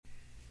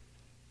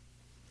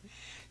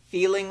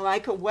Feeling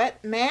like a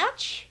wet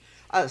match?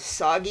 A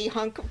soggy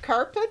hunk of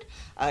carpet?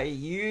 A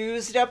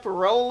used up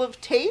roll of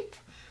tape?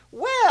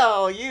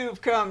 Well, you've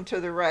come to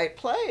the right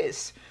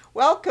place.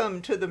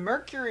 Welcome to the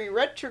Mercury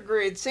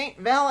retrograde St.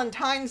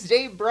 Valentine's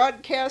Day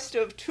broadcast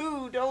of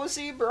Two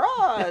Dozy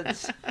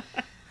Broads.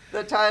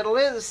 The title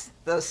is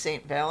The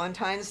St.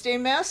 Valentine's Day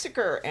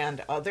Massacre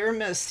and Other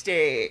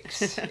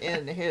Mistakes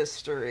in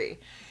History.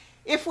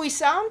 If we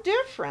sound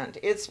different,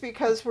 it's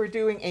because we're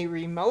doing a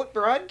remote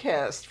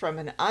broadcast from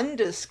an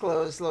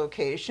undisclosed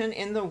location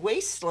in the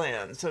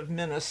wastelands of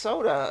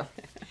Minnesota.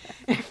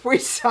 If we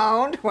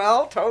sound,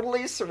 well,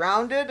 totally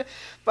surrounded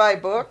by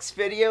books,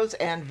 videos,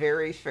 and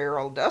very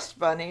feral dust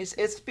bunnies,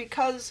 it's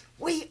because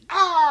we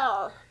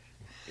are.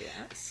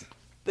 Yes.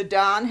 The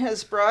Don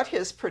has brought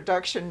his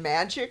production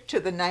magic to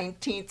the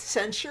 19th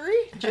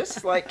century,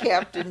 just like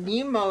Captain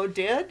Nemo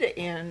did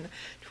in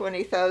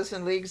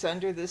 20,000 Leagues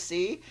Under the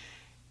Sea.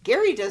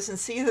 Gary doesn't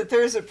see that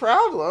there's a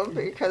problem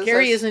because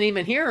Gary isn't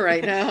even here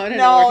right now. I don't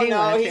know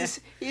where he went.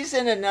 He's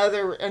in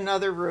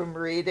another room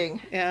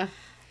reading. Yeah.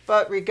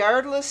 But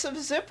regardless of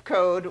zip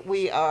code,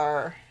 we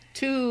are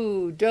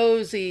Two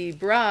Dozy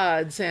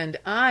Broads, and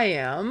I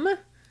am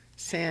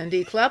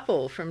Sandy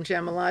Kleppel from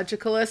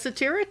Gemological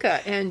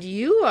Esoterica, and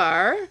you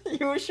are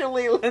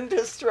usually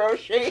Linda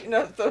Strochet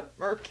of the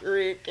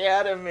Mercury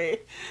Academy.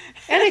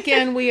 And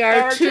again, we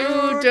are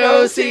Two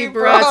Dozy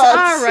Broads.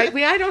 All right,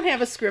 I don't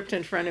have a script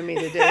in front of me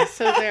today,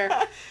 so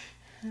there.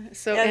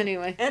 So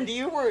anyway, and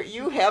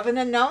you have an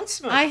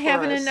announcement. I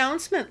have an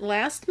announcement.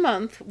 Last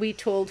month, we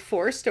told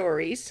 4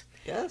 stories.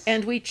 Yes.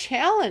 And we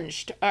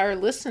challenged our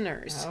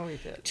listeners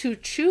to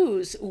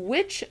choose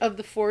which of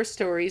the 4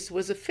 stories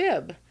was a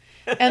fib.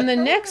 And the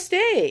next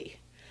day,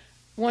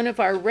 one of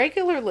our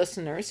regular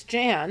listeners,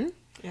 Jan,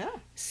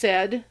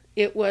 said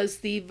it was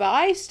the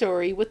Vi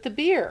story with the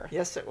beer.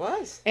 Yes, it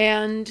was.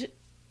 And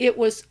it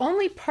was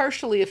only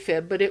partially a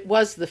fib, but it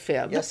was the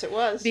fib. Yes, it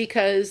was.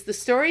 Because the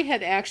story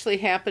had actually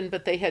happened,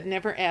 but they had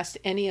never asked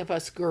any of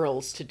us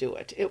girls to do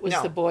it. It was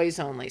the boys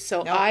only.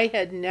 So I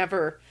had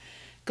never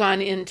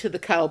gone into the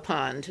cow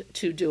pond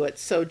to do it.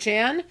 So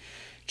Jan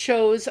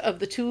chose of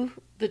the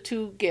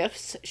two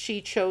gifts.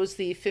 She chose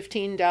the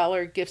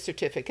 $15 gift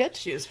certificate.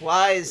 She is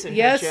wise in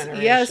her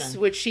generation. Yes,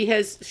 which she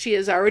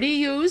has already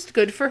used.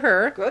 Good for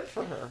her. Good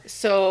for her.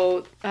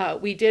 So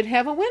we did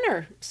have a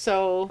winner.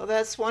 So well,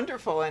 that's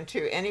wonderful. And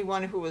to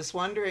anyone who was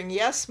wondering,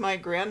 yes, my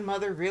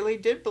grandmother really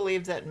did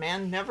believe that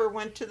man never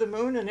went to the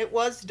moon, and it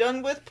was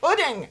done with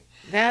pudding.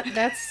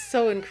 That's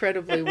so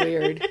incredibly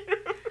weird.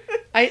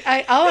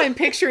 All I'm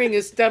picturing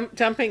is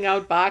dumping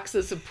out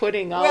boxes of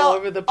pudding all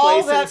over the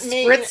place and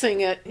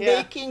spritzing it.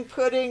 Making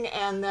pudding,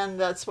 and then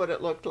that's what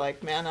it looked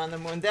like, man on the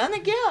moon. Then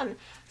again,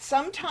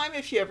 sometime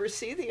if you ever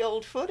see the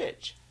old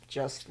footage,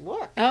 just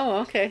look.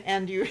 Oh, okay.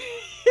 And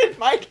it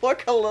might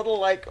look a little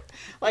like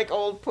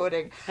old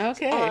pudding.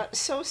 Okay.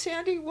 So,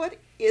 Sandy, what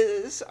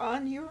is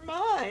on your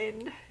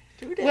mind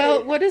today?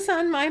 Well, what is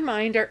on my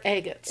mind are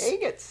agates.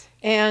 Agates.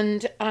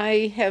 And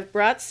I have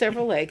brought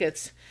several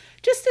agates.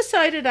 Just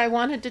decided I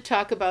wanted to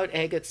talk about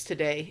agates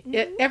today.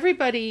 Mm-hmm.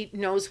 Everybody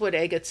knows what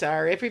agates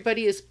are.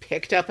 Everybody has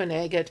picked up an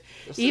agate.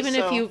 Even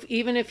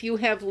if you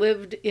have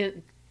lived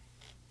in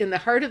the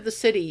heart of the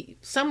city,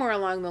 somewhere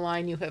along the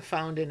line you have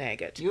found an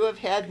agate. You have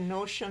had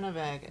notion of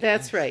agate.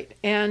 That's right.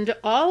 And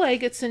all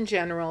agates in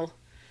general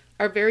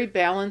are very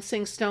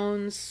balancing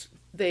stones.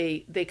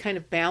 They kind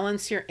of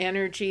balance your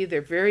energy.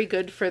 They're very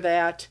good for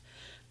that.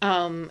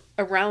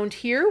 Around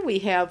here we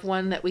have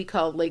one that we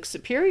call Lake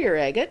Superior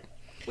agate.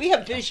 We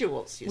have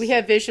visuals. We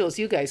have visuals.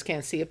 You guys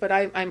can't see it, but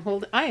I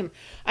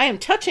am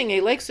touching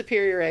a Lake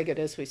Superior agate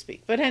as we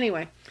speak. But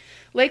anyway,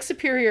 Lake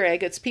Superior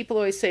agates, people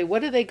always say,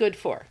 what are they good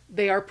for?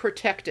 They are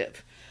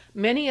protective.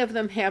 Many of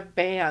them have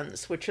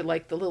bands, which are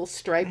like the little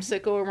stripes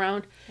that go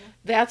around. Yeah.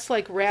 That's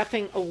like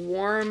wrapping a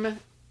warm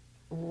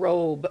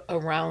robe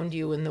around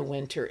you in the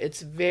winter.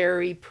 It's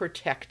very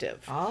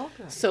protective. Oh,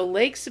 okay. So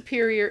Lake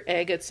Superior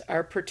agates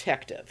are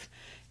protective.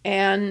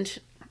 And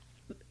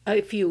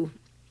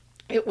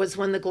it was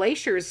when the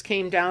glaciers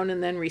came down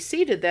and then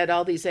receded that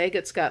all these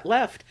agates got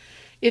left.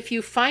 If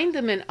you find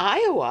them in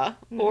Iowa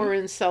or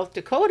in South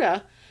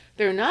Dakota,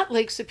 they're not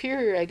Lake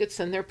Superior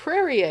agates and they're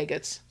prairie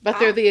agates, but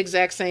they're the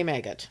exact same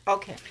agate.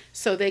 Okay.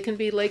 So they can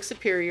be Lake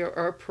Superior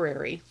or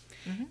prairie.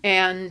 Mm-hmm.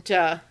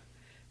 And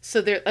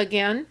so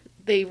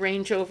they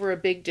range over a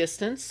big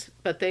distance,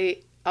 but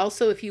they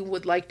also, if you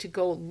would like to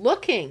go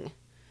looking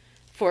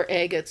for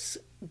agates,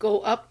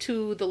 go up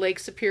to the Lake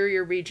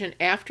Superior region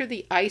after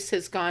the ice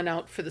has gone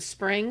out for the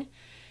spring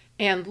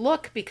and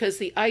look, because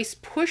the ice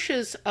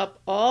pushes up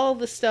all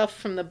the stuff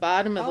from the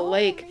bottom of the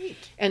lake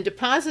and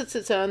deposits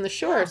it on the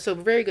shore. Yeah. So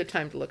very good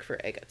time to look for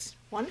agates.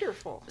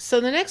 Wonderful.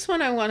 So the next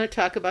one I want to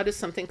talk about is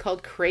something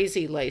called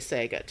crazy lace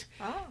agate.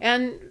 Oh.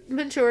 And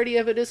majority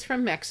of it is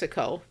from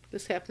Mexico.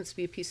 This happens to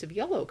be a piece of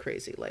yellow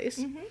crazy lace.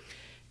 Mm-hmm.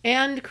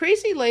 And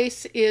crazy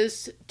lace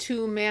is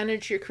to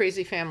manage your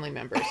crazy family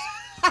members.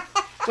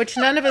 Which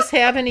none of us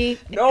have any.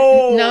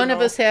 None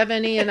of us have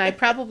any, and I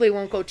probably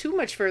won't go too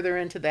much further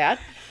into that.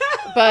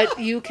 But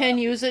you can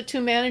use it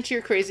to manage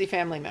your crazy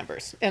family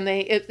members. And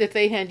if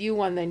they hand you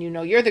one, then you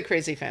know you're the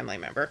crazy family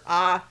member.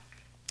 Ah,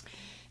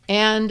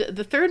 And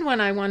the third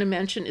one I want to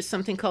mention is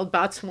something called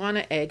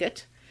Botswana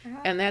agate.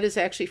 And that is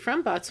actually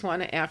from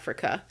Botswana,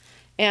 Africa.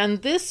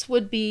 And this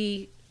would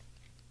be,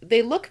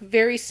 they look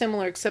very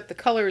similar, except the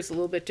color is a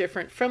little bit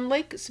different. From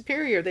Lake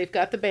Superior, they've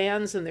got the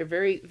bands, and they're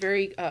very,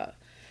 very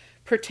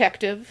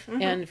protective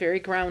and very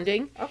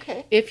grounding.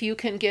 okay. If you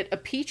can get a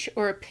peach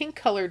or a pink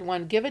colored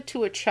one, give it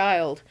to a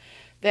child.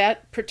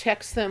 That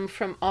protects them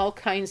from all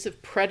kinds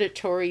of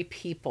predatory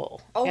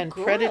people and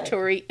good.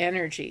 predatory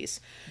energies.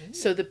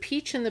 So the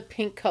peach and the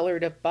pink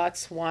colored of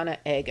Botswana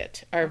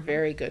agate are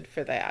very good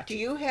for that. Do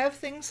you have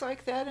things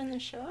like that in the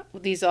shop?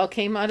 These all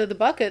came out of the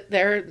bucket.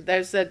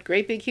 There's that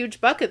great big huge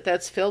bucket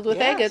that's filled with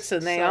Yes, agates,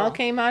 and they so- all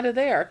came out of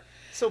there.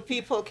 So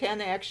people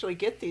can actually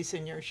get these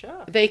in your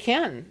shop. They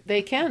can,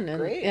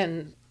 Great.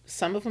 and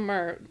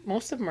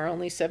most of them are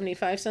only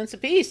 75 cents a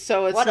piece.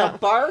 So it's What a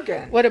not,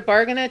 bargain. what a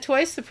bargain at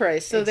twice the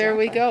price. So there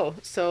we Exactly. go.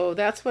 So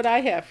that's what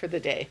I have for the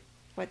day.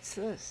 What's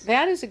this?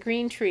 That is a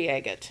green tree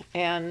agate,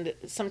 and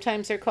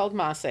sometimes they're called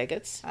moss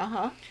agates.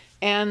 Uh-huh.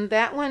 And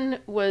that one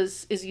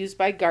is used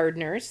by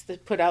gardeners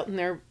that put out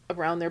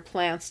around their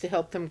plants to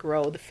help them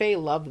grow. The Fae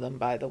love them,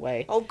 by the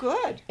way. Oh,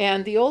 good.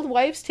 And the old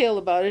wives' tale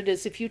about it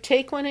is if you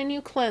take one and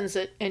you cleanse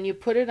it and you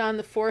put it on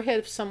the forehead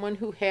of someone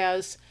who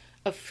has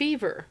a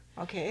fever,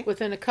 Okay.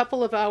 within a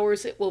couple of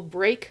hours it will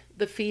break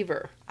the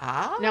fever.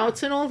 Ah. Now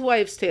it's an old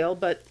wives' tale,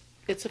 but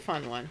it's a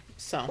fun one.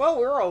 So Well,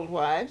 we're old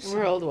wives.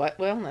 we're old what?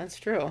 Well, that's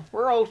true.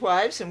 We're old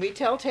wives, and we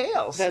tell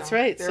tales. That's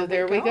right. So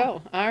there we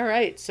go. All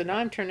right. So now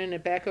I'm turning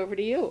it back over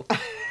to you.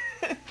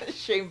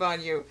 Shame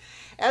on you.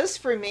 As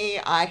for me,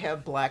 I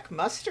have black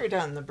mustard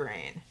on the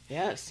brain.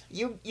 Yes.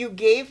 You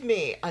gave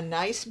me a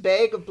nice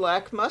bag of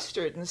black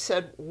mustard and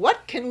said,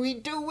 "What can we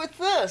do with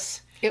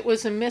this?" It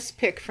was a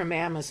mispick from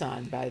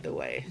Amazon, by the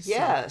way. So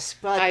Yes,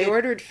 but I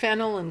ordered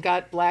fennel and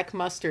got black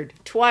mustard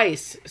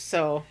twice.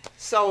 So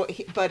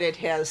but it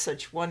has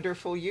such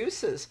wonderful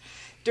uses.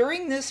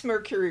 During this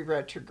Mercury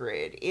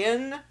retrograde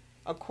in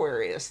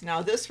Aquarius,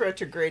 now this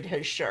retrograde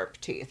has sharp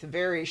teeth,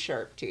 very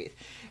sharp teeth,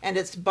 and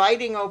it's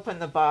biting open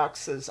the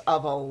boxes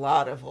of a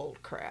lot of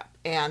old crap,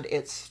 and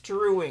it's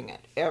strewing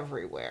it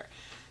everywhere.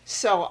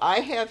 So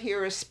I have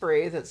here a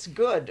spray that's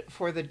good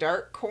for the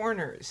dark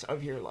corners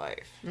of your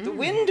life, the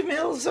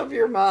windmills of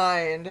your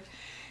mind,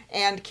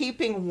 and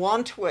keeping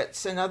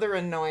wantwits and other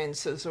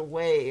annoyances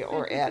away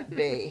or at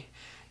bay.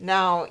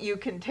 Now you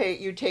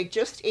take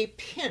just a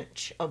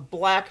pinch of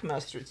black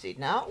mustard seed,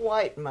 not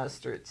white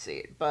mustard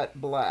seed, but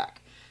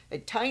black. A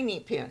tiny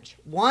pinch,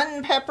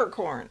 one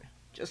peppercorn,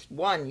 just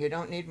one. You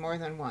don't need more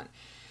than one.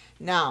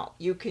 Now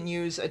you can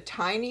use a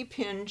tiny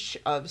pinch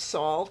of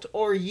salt,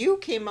 or you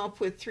came up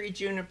with 3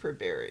 juniper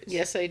berries.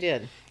 yes, I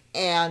did.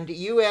 And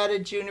you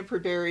added juniper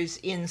berries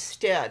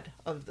instead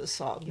of the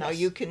salt. Now Yes.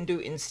 you can do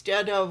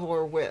instead of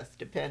or with,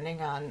 depending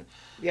on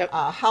Yep.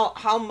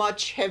 how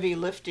much heavy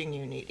lifting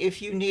you need.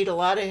 If you need a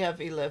lot of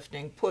heavy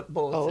lifting, put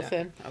both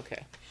in.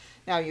 Okay.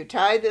 Now you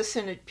tie this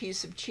in a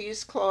piece of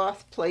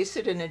cheesecloth, place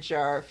it in a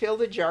jar, fill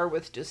the jar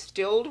with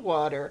distilled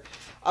water,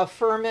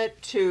 affirm it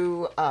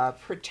to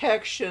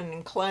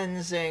protection,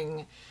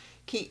 cleansing,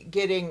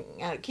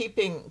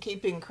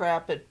 keeping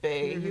crap at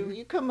bay.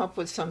 You come up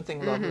with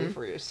something lovely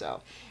for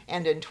yourself,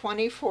 and in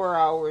 24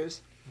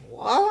 hours,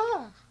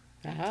 voila,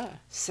 Aha.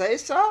 c'est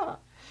ça.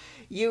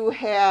 You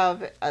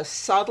have a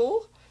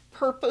subtle,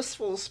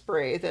 purposeful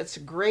spray that's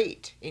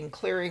great in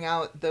clearing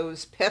out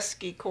those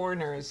pesky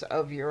corners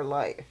of your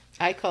life.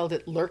 I called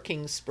it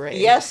lurking spray.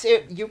 Yes,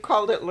 you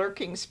called it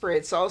lurking spray.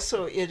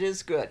 It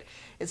is good.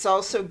 It's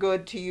also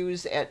good to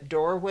use at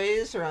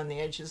doorways or on the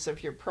edges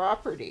of your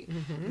property.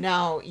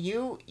 Now,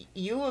 you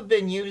have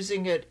been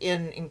using it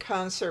in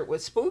concert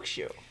with Spook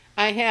Shoe.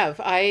 I have.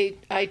 I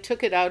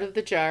took it out of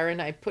the jar and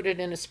I put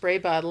it in a spray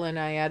bottle and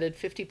I added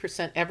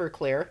 50%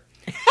 Everclear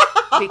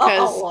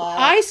because Wow.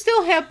 I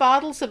still have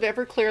bottles of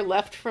Everclear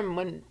left from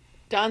when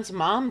Don's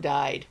mom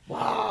died.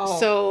 Wow.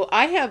 So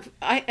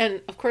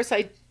and of course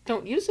I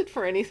don't use it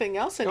for anything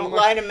else Don't anymore.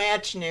 light a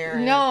match near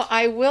it. No,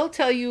 I will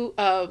tell you,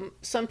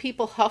 some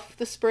people huff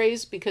the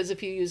sprays because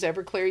if you use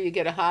Everclear, you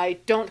get a high.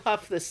 Don't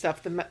huff this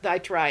stuff. I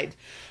tried.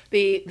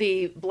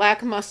 The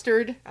black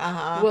mustard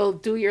will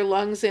do your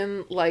lungs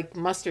in like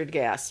mustard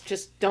gas.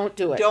 Just don't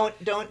do it.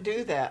 Don't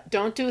do that.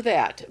 Don't do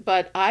that.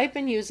 But I've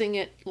been using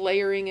it,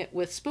 layering it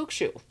with Spook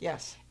Shoe.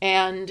 Yes.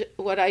 And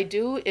what I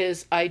do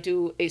is I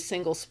do a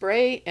single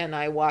spray and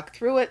I walk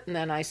through it, and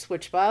then I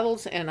switch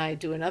bottles and I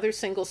do another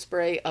single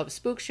spray of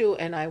Spook Shoe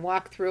and I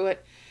walk through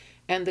it,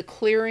 and the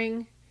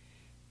clearing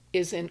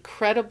is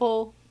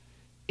incredible.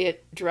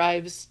 It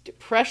drives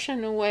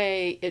depression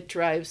away. It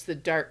drives the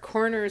dark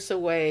corners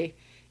away.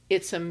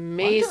 It's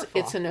amazing. Wonderful.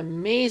 It's an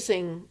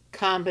amazing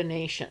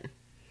combination.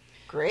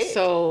 Great.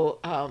 So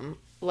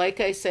like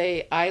I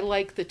say, I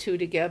like the two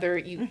together.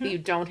 You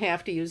don't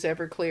have to use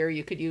Everclear.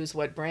 You could use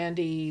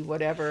brandy,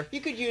 whatever.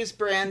 You could use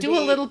brandy. Do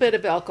a little bit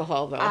of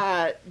alcohol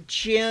though.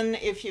 Gin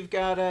if you've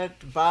got it.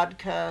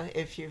 Vodka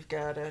if you've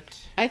got it.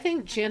 I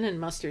think gin and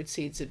mustard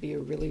seeds would be a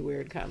really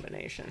weird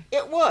combination.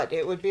 It would.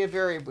 It would be a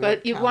very weird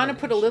But you want to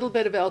put a combination. little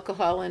bit of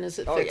alcohol in as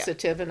a Oh, yeah.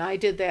 fixative, and I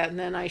did that, and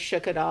then I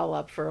shook it all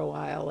up for a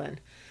while, and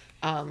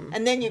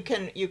And then you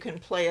can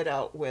play it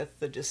out with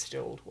the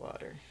distilled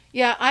water.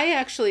 yeah,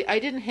 I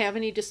didn't have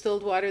any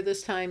distilled water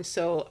this time,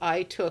 so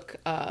I took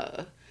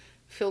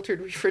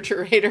filtered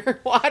refrigerator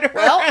water.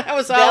 Well, that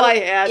was all I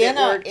had. It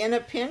worked. In a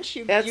pinch,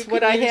 you That's you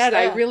what could I use had.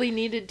 that. I really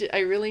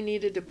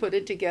needed to put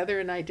it together,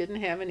 and I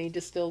didn't have any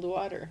distilled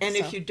water. And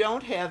so. if you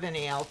don't have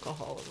any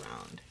alcohol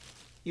around,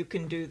 you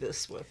can do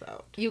this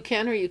without. You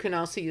can, or you can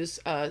also use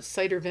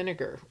cider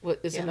vinegar.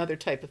 Is Yeah. another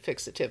type of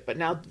fixative. But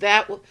now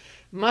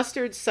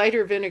mustard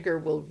cider vinegar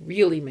will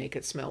really make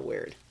it smell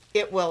weird.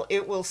 It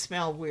will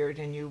smell weird,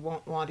 and you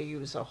won't want to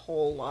use a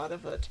whole lot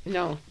of it.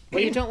 No,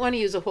 well, you don't want to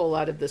use a whole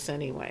lot of this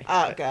anyway.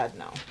 God,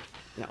 no.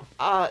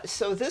 No.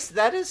 So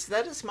that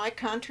is my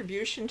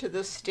contribution to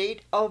the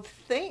state of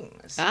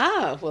things.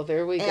 Well,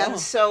 there we go. And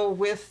so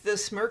with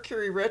this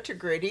Mercury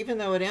retrograde, even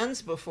though it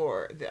ends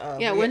before,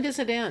 When does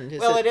it end?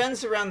 it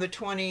ends around the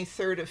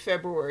 23rd of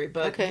February,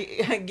 but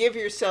Okay. give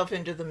yourself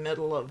into the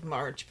middle of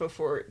March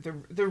before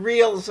the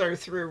reels are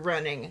through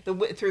running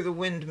through the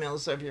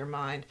windmills of your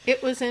mind.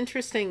 It was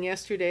interesting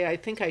yesterday. I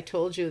think I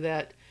told you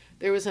that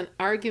there was an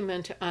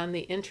argument on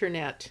the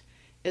internet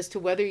as to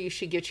whether you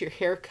should get your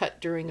hair cut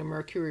during a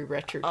Mercury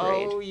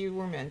retrograde. Oh, you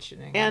were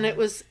mentioning. And that.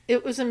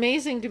 it was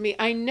amazing to me.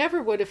 I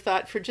never would have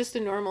thought for just a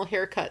normal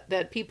haircut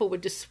that people would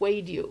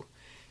dissuade you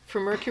for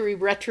Mercury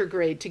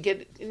retrograde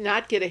to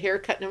not get a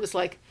haircut. And it was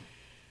like,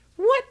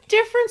 what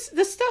difference?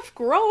 The stuff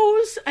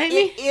grows. I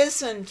mean, It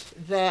isn't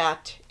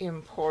that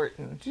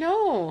important.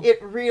 no.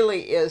 It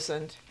really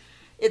isn't.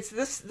 It's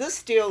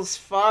this deals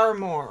far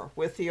more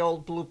with the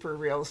old blooper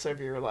reels of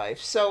your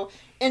life. So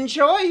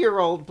enjoy your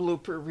old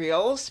blooper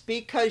reels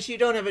because you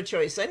don't have a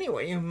choice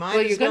anyway. You might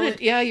Well, you're gonna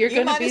be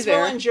well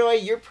there. enjoy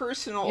your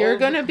personal. You're old-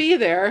 going to be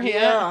there.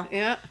 Yeah.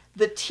 Yeah.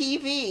 The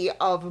TV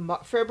of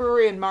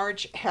February and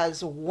March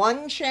has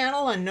one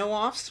channel and no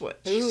off switch.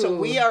 So Ooh.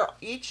 we are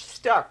each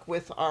stuck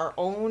with our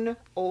own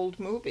old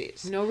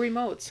movies. No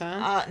remotes,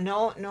 huh?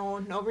 No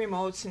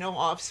remotes, no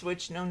off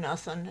switch, no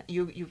nothing.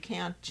 You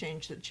can't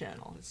change the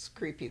channel. It's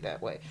creepy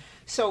that way.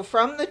 So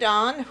from the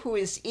Don, who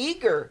is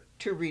eager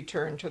to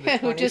return to the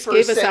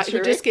 21st century.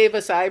 Who just gave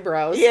us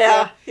eyebrows.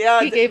 Yeah.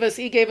 He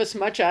gave us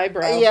much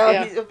eyebrow.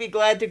 Yeah, he'll be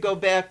glad to go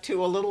back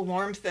to a little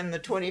warmth in the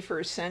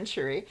 21st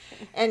century.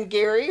 And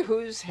Gary,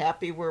 who's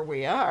happy where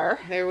we are.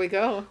 There we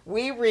go.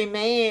 We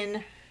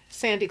remain.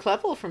 Sandy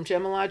Kleppel from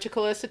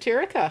Gemological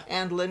Esoterica.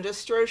 And Linda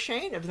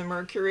Stroshane of the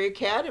Mercury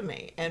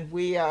Academy. And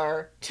we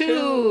are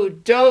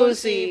Two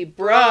dozy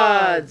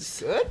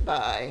broads.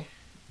 Goodbye.